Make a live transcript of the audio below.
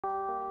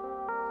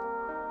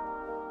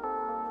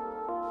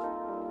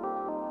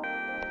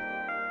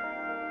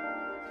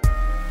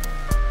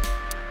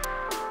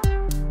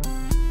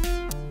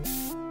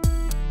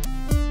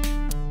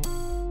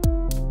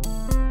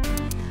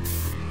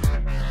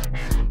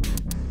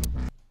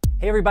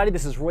Hey everybody,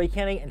 this is Roy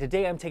Cannaday, and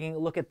today I'm taking a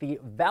look at the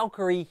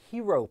Valkyrie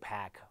Hero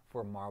Pack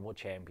for Marvel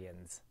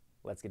Champions.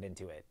 Let's get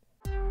into it.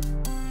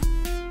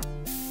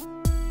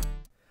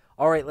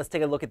 Alright, let's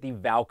take a look at the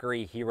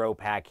Valkyrie Hero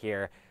Pack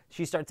here.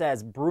 She starts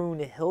as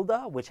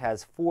Brunhilde, which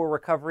has 4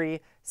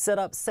 recovery, set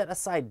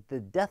aside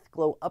the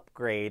Deathglow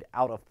upgrade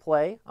out of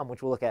play,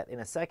 which we'll look at in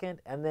a second,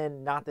 and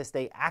then Not This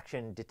Day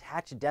action,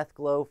 detach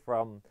Deathglow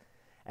from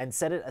and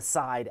set it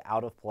aside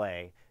out of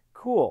play.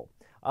 Cool.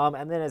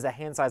 And then as a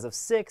hand size of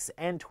 6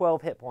 and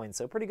 12 hit points,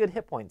 so pretty good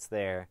hit points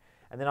there.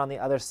 And then on the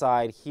other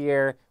side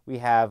here, we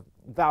have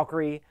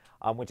Valkyrie,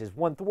 which is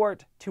 1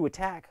 thwart, 2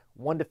 attack,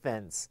 1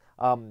 defense.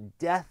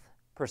 Death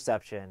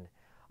perception.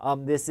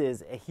 This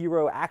is a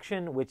hero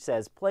action which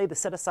says play the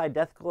set aside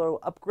Deathglow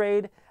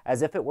upgrade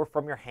as if it were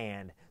from your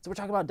hand. So we're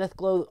talking about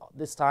Deathglow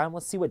this time.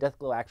 Let's see what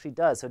Deathglow actually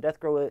does. So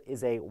Deathglow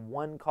is a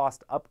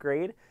 1-cost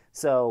upgrade.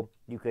 So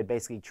you could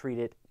basically treat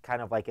it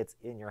kind of like it's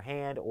in your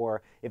hand,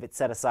 or if it's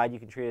set aside, you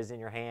can treat it as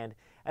in your hand.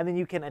 And then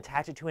you can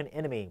attach it to an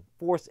enemy.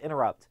 Force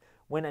interrupt.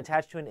 When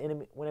attached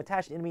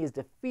enemy is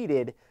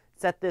defeated,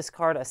 set this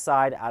card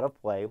aside out of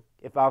play.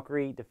 If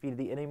Valkyrie defeated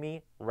the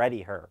enemy,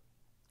 ready her.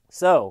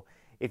 So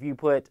if you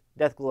put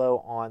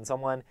Deathglow on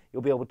someone,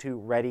 you'll be able to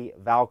ready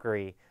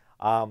Valkyrie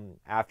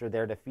after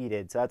they're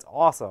defeated. So that's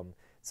awesome.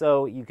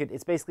 So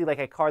it's basically like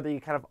a card that you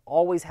kind of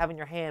always have in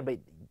your hand, but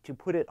to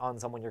put it on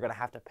someone, you're going to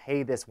have to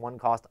pay this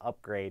 1-cost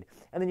upgrade.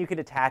 And then you could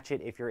attach it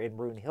if you're in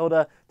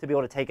Brunhilde to be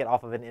able to take it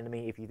off of an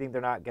enemy if you think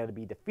they're not going to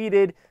be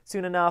defeated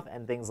soon enough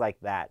and things like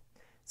that.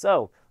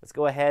 So let's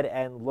go ahead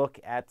and look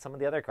at some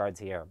of the other cards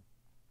here.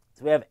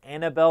 So we have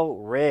Annabelle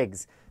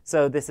Riggs.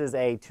 So this is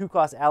a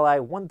 2-cost ally,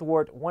 1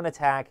 thwart, 1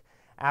 attack.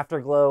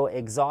 Afterglow,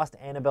 exhaust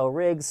Annabelle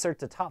Riggs, search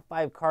the top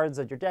 5 cards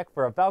of your deck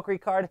for a Valkyrie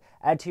card,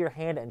 add to your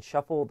hand, and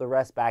shuffle the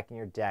rest back in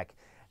your deck.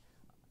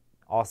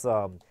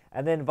 Awesome.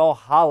 And then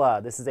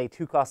Valhalla, this is a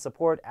 2-cost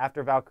support.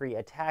 After Valkyrie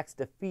attacks,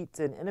 defeats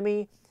an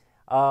enemy.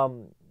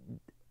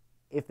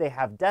 If they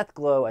have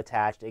Deathglow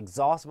attached,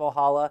 exhaust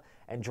Valhalla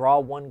and draw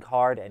 1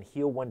 card and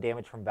heal 1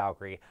 damage from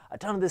Valkyrie. A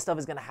ton of this stuff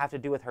is going to have to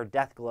do with her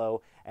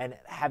Deathglow and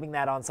having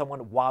that on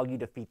someone while you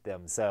defeat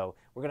them. So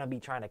we're going to be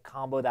trying to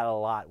combo that a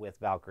lot with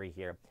Valkyrie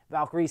here.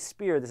 Valkyrie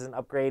Spear, this is an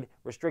upgrade,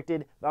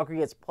 restricted. Valkyrie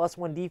gets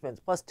 +1 defense,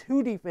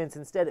 +2 defense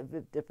instead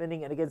of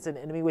defending it against an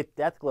enemy with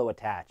Deathglow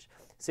attached.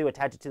 So you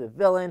attach it to the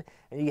villain,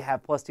 and you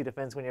have +2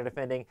 defense when you're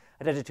defending.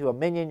 Attach it to a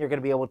minion, you're going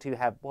to be able to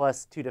have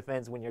 +2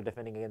 defense when you're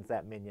defending against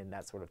that minion,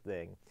 that sort of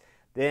thing.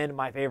 Then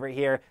my favorite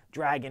here,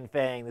 Dragon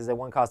Fang. This is a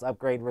 1-cost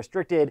upgrade,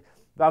 restricted.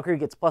 Valkyrie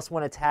gets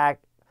 +1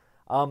 attack,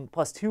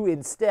 +2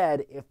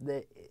 instead if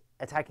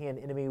attacking an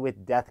enemy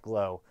with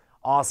Deathglow.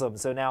 Awesome.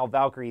 So now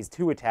Valkyrie's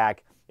 2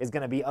 attack is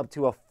going to be up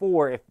to a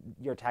 4 if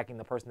you're attacking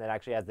the person that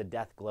actually has the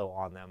Deathglow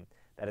on them.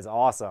 That is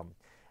awesome.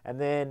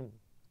 And then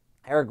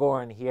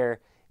Aragorn here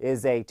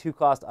is a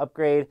 2-cost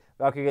upgrade.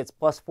 Valkyrie gets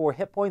 +4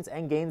 hit points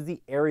and gains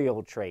the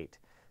aerial trait.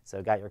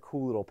 So got your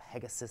cool little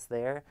Pegasus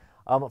there.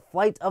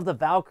 Flight of the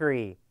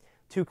Valkyrie.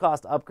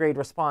 2-cost upgrade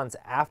response.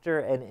 After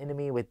an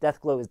enemy with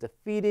Deathglow is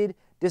defeated,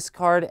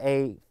 discard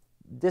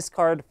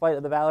Flight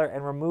of the Valor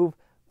and remove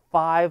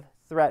 5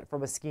 threat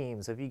from a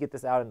scheme. So if you get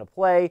this out into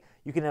play,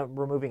 you can end up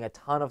removing a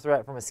ton of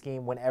threat from a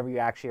scheme whenever you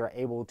actually are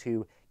able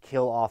to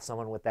kill off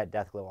someone with that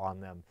Deathglow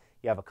on them.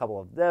 You have a couple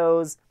of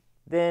those.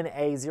 Then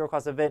a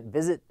 0-cost event,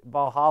 Visit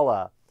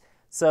Valhalla.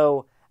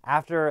 So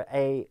after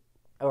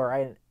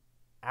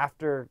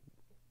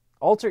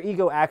Alter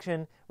Ego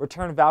action,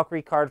 return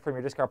Valkyrie card from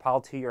your discard pile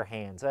to your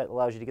hand. So that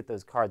allows you to get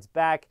those cards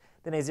back.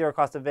 Then a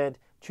 0-cost event,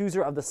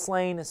 Chooser of the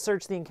Slain,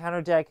 search the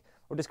encounter deck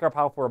or discard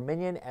pile for a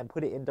minion and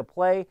put it into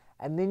play,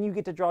 and then you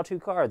get to draw 2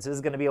 cards. So this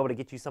is going to be able to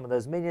get you some of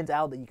those minions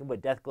out that you can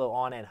put Deathglow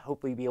on and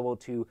hopefully be able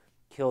to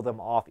kill them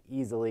off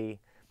easily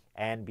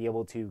and be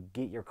able to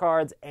get your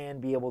cards and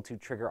be able to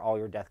trigger all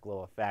your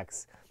Deathglow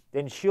effects.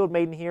 Then Shield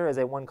Maiden here is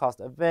a 1-cost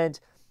event.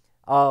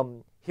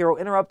 Hero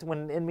Interrupt, when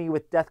an enemy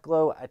with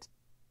Deathglow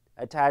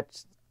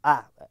attacks,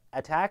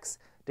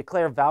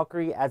 declare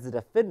Valkyrie as the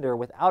defender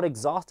without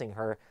exhausting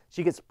her.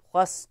 She gets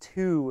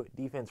 +2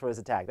 defense for this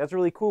attack. That's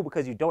really cool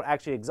because you don't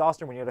actually exhaust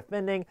her when you're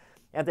defending.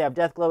 And if they have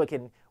Deathglow, it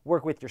can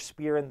work with your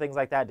spear and things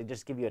like that to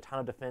just give you a ton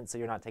of defense so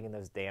you're not taking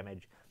those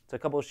damage. So a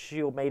couple of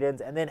Shield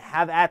Maidens. And then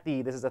Have At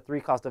Thee. This is a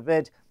 3-cost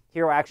event.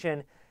 Hero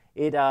action.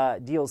 It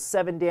deals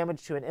 7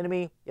 damage to an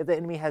enemy. If the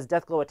enemy has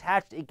Deathglow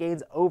attached, it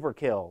gains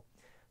Overkill.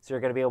 So you're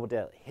going to be able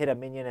to hit a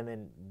minion and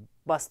then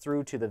bust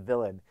through to the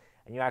villain.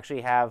 And you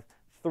actually have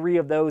 3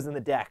 of those in the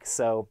deck,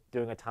 so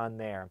doing a ton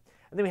there.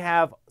 And then we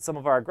have some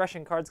of our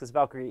aggression cards, because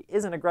Valkyrie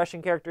is an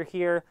aggression character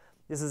here.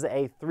 This is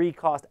a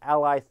 3-cost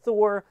ally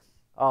Thor,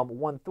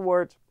 1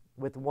 thwart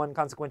with 1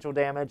 consequential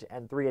damage,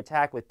 and 3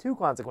 attack with 2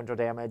 consequential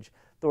damage.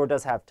 Thor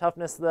does have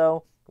toughness,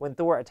 though. When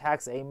Thor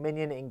attacks a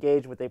minion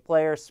engaged with a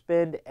player,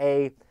 spend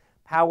a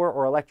power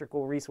or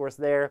electrical resource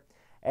there,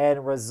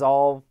 and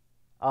resolve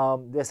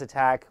this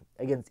attack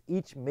against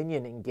each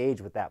minion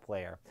engaged with that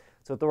player.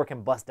 So Thor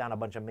can bust down a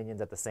bunch of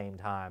minions at the same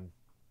time.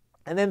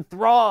 And then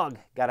Throg,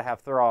 gotta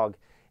have Throg,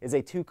 is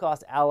a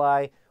 2-cost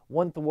ally,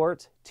 1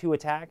 thwart, 2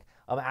 attack.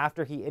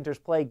 After he enters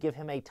play, give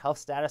him a tough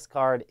status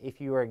card if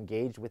you are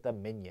engaged with a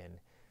minion.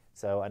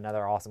 So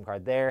another awesome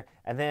card there.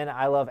 And then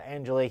I love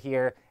Angela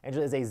here.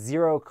 Angela is a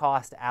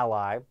 0-cost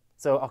ally.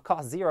 So a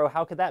cost 0,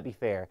 how could that be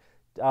fair?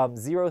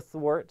 0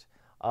 thwart,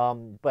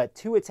 but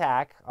 2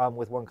 attack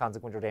with 1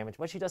 consequential damage.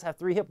 But she does have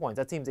 3 hit points.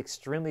 That seems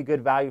extremely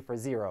good value for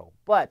 0.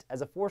 But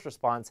as a force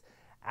response,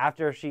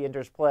 after she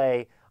enters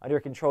play, under your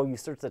control, you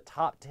search the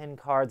top 10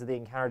 cards of the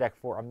encounter deck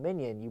for a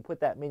minion. You put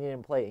that minion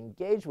in play,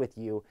 engage with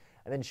you,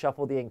 and then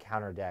shuffle the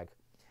encounter deck.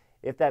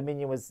 If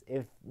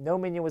no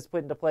minion was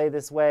put into play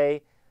this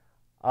way,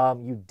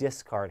 you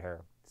discard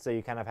her. So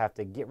you kind of have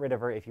to get rid of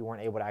her if you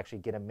weren't able to actually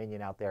get a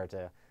minion out there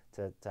to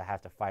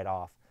have to fight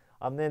off.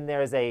 Then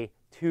there's a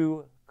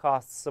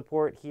 2-cost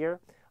support here.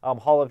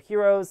 Hall of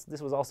Heroes.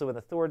 This was also in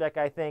the Thor deck,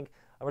 I think.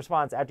 A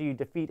response, after you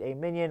defeat a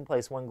minion,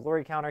 place 1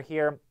 glory counter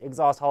here,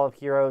 exhaust Hall of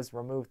Heroes,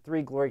 remove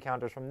 3 glory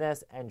counters from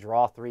this, and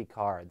draw 3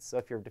 cards. So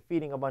if you're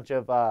defeating a bunch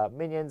of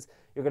minions,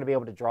 you're going to be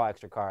able to draw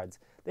extra cards.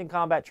 Then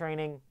combat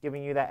training,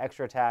 giving you that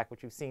extra attack,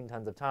 which you've seen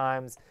tons of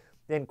times.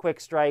 Then quick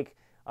strike,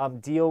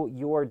 deal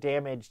your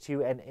damage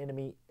to an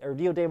enemy, or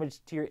deal damage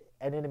to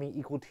an enemy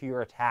equal to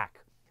your attack.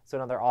 So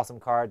another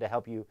awesome card to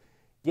help you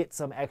get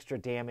some extra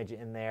damage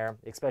in there,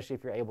 especially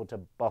if you're able to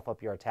buff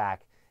up your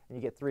attack. And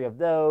you get 3 of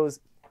those.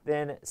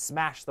 Then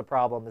smash the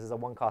problem. This is a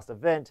 1-cost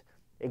event.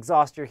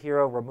 Exhaust your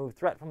hero, remove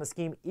threat from the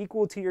scheme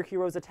equal to your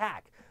hero's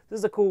attack. This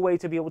is a cool way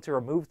to be able to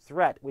remove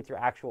threat with your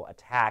actual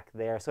attack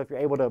there. So if you're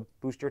able to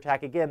boost your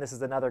attack again, this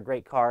is another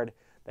great card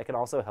that can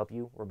also help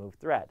you remove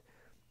threat.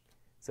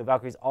 So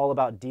Valkyrie's all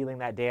about dealing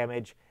that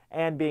damage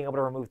and being able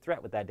to remove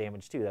threat with that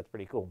damage too. That's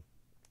pretty cool.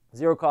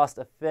 0-cost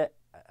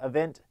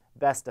event,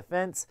 best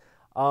defense.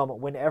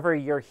 Whenever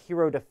your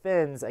hero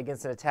defends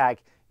against an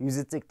attack, use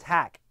its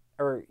attack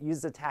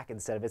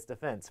instead of its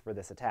defense for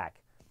this attack.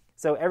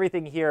 So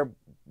everything here,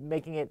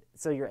 making it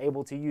so you're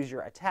able to use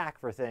your attack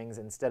for things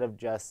instead of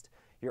just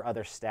your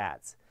other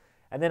stats.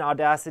 And then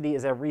Audacity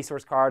is a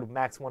resource card,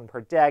 max 1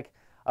 per deck.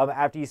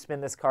 After you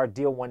spend this card,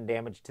 deal 1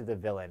 damage to the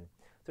villain.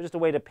 So just a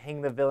way to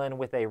ping the villain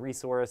with a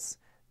resource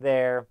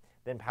there.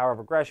 Then Power of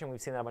Aggression,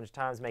 we've seen that a bunch of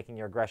times, making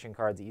your aggression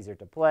cards easier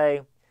to play.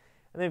 And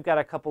then we've got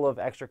a couple of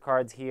extra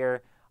cards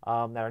here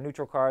that are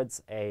neutral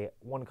cards, a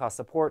 1-cost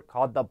support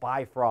called the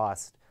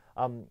Bifrost.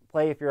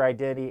 Play if your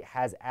identity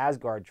has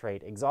Asgard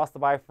trait. Exhaust the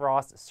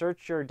Bifrost,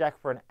 search your deck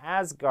for an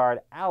Asgard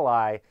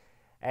ally,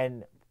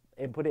 and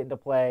put it into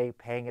play,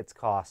 paying its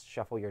cost.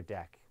 Shuffle your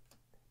deck.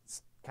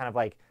 It's kind of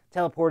like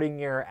teleporting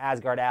your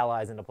Asgard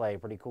allies into play.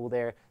 Pretty cool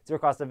there.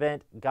 0-cost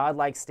event,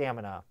 Godlike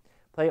Stamina.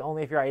 Play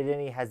only if your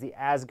identity has the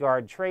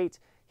Asgard trait.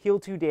 Heal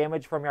 2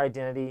 damage from your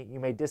identity. You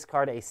may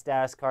discard a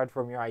status card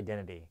from your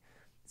identity.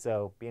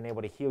 So being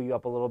able to heal you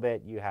up a little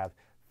bit, you have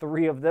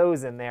 3 of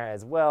those in there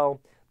as well.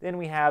 Then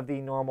we have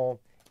the normal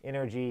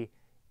energy,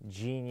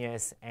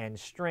 genius, and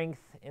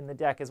strength in the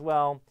deck as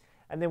well.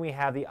 And then we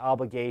have the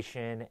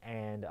obligation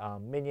and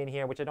minion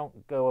here, which I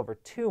don't go over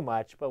too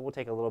much, but we'll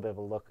take a little bit of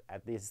a look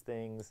at these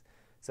things.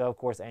 So of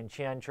course,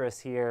 Enchantress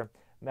here,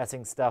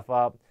 messing stuff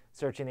up,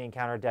 searching the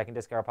encounter deck and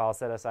discard pile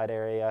set aside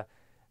area,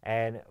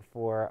 and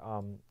for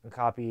a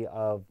copy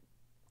of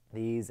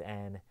these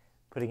and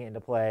putting it into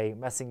play,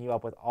 messing you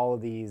up with all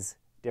of these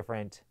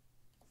different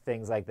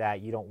things like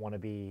that. You don't want to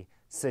be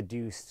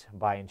seduced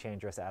by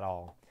Enchantress at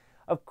all.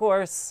 Of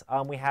course,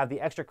 we have the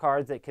extra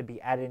cards that could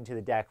be added into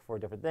the deck for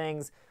different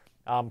things.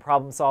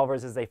 Problem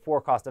Solvers is a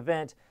 4-cost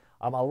event.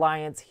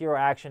 Alliance, Hero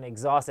Action,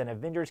 exhaust an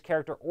Avengers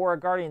character or a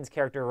Guardians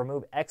character.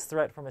 Remove X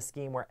threat from a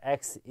scheme where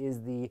X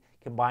is the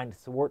combined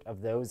thwart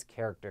of those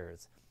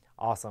characters.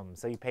 Awesome.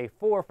 So you pay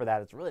 4 for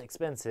that. It's really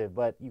expensive,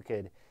 but you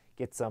could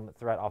get some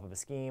threat off of a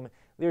scheme.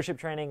 Leadership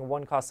Training,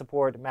 1-cost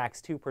support,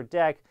 max 2 per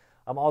deck.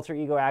 Alter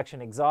Ego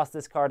Action, exhaust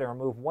this card and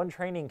remove 1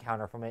 training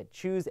counter from it.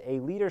 Choose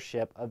a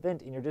leadership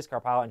event in your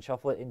discard pile and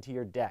shuffle it into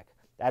your deck.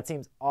 That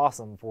seems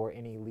awesome for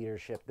any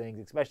leadership things,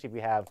 especially if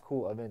you have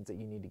cool events that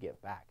you need to get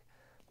back.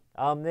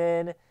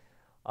 Then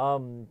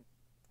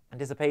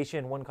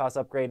Anticipation, 1-cost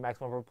upgrade, max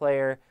 1 per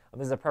player.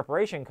 This is a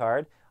preparation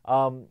card.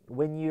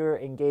 When you're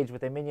engaged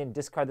with a minion,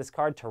 discard this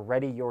card to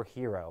ready your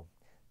hero.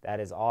 That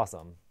is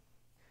awesome.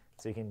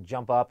 So you can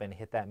jump up and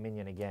hit that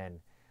minion again.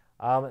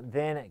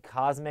 Then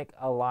Cosmic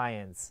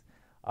Alliance.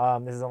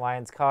 This is an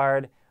Alliance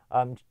card.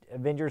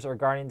 Avengers or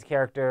Guardians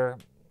character.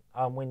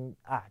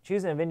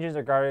 Choose an Avengers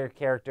or Guardian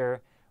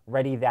character,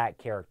 ready that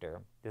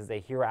character. This is a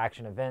hero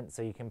action event,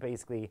 so you can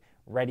basically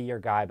ready your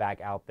guy back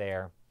out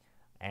there,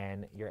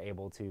 and you're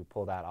able to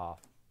pull that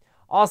off.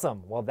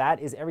 Awesome. Well, that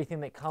is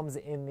everything that comes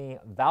in the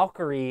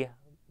Valkyrie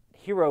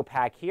Hero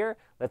Pack here.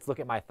 Let's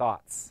look at my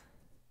thoughts.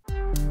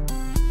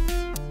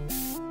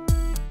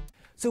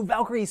 So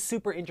Valkyrie is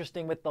super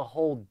interesting with the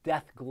whole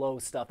Death Glow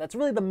stuff. That's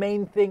really the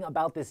main thing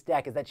about this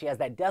deck, is that she has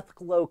that Death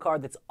Glow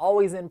card that's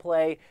always in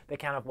play, that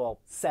kind of, well,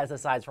 sets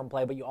aside from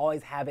play, but you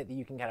always have it that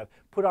you can kind of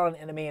put on an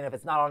enemy, and if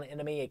it's not on an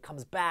enemy, it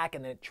comes back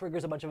and then it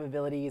triggers a bunch of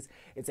abilities.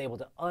 It's able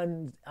to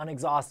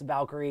unexhaust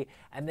Valkyrie,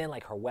 and then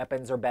like her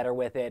weapons are better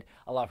with it.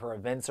 A lot of her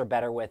events are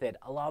better with it.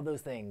 A lot of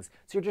those things.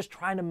 So you're just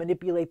trying to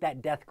manipulate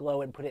that death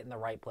glow and put it in the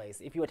right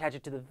place. If you attach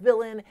it to the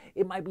villain,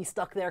 it might be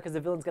stuck there because the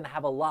villain's going to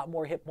have a lot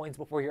more hit points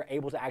before you're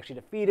able to actually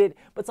defeat it.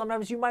 But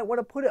sometimes you might want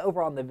to put it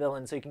over on the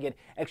villain so you can get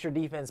extra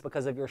defense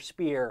because of your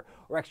spear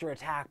or extra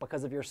attack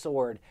because of your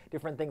sword,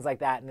 different things like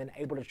that, and then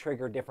able to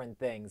trigger different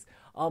things.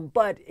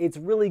 But it's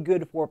really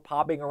good for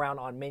popping around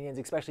on minions,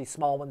 especially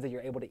small ones that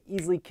you're able to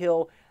easily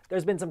kill.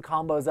 There's been some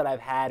combos that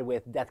I've had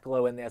with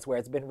Deathglow in this where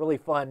it's been really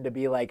fun to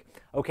be like,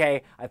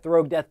 okay, I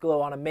throw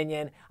Deathglow on a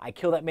minion, I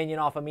kill that minion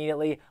off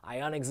immediately, I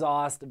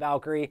unexhaust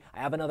Valkyrie, I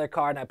have another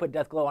card and I put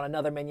Deathglow on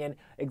another minion,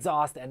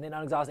 exhaust and then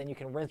unexhaust, and you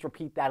can rinse,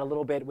 repeat that a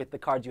little bit with the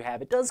cards you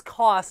have. It does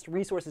cost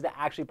resources to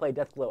actually play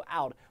Deathglow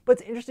out, but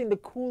it's interesting the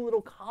cool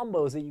little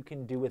combos that you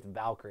can do with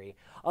Valkyrie.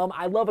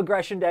 I love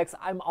aggression decks.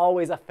 I'm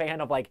always a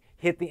fan of like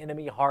hit the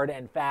enemy hard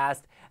and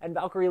fast, and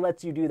Valkyrie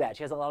lets you do that.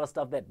 She has a lot of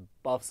stuff that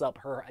buffs up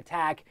her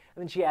attack,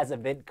 and then she has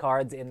event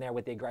cards in there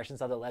with the aggression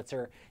stuff that lets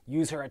her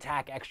use her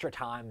attack extra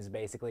times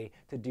basically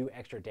to do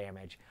extra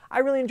damage. I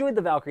really enjoyed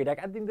the Valkyrie deck.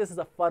 I think this is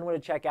a fun one to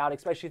check out,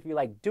 especially if you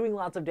like doing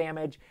lots of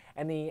damage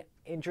and the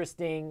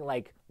interesting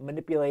like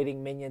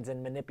manipulating minions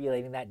and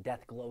manipulating that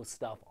death glow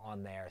stuff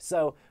on there.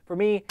 So for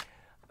me,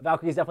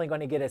 Valkyrie is definitely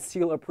going to get a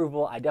seal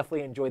approval. I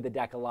definitely enjoyed the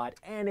deck a lot,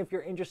 and if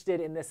you're interested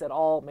in this at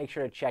all, make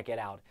sure to check it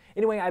out.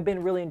 Anyway, I've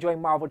been really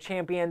enjoying Marvel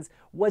Champions.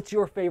 What's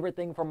your favorite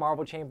thing from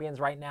Marvel Champions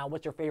right now?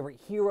 What's your favorite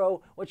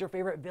hero? What's your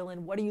favorite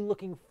villain? What are you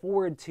looking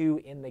forward to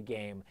in the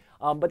game?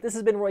 But this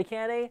has been Roy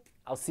Cannaday.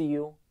 I'll see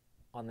you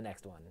on the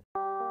next one.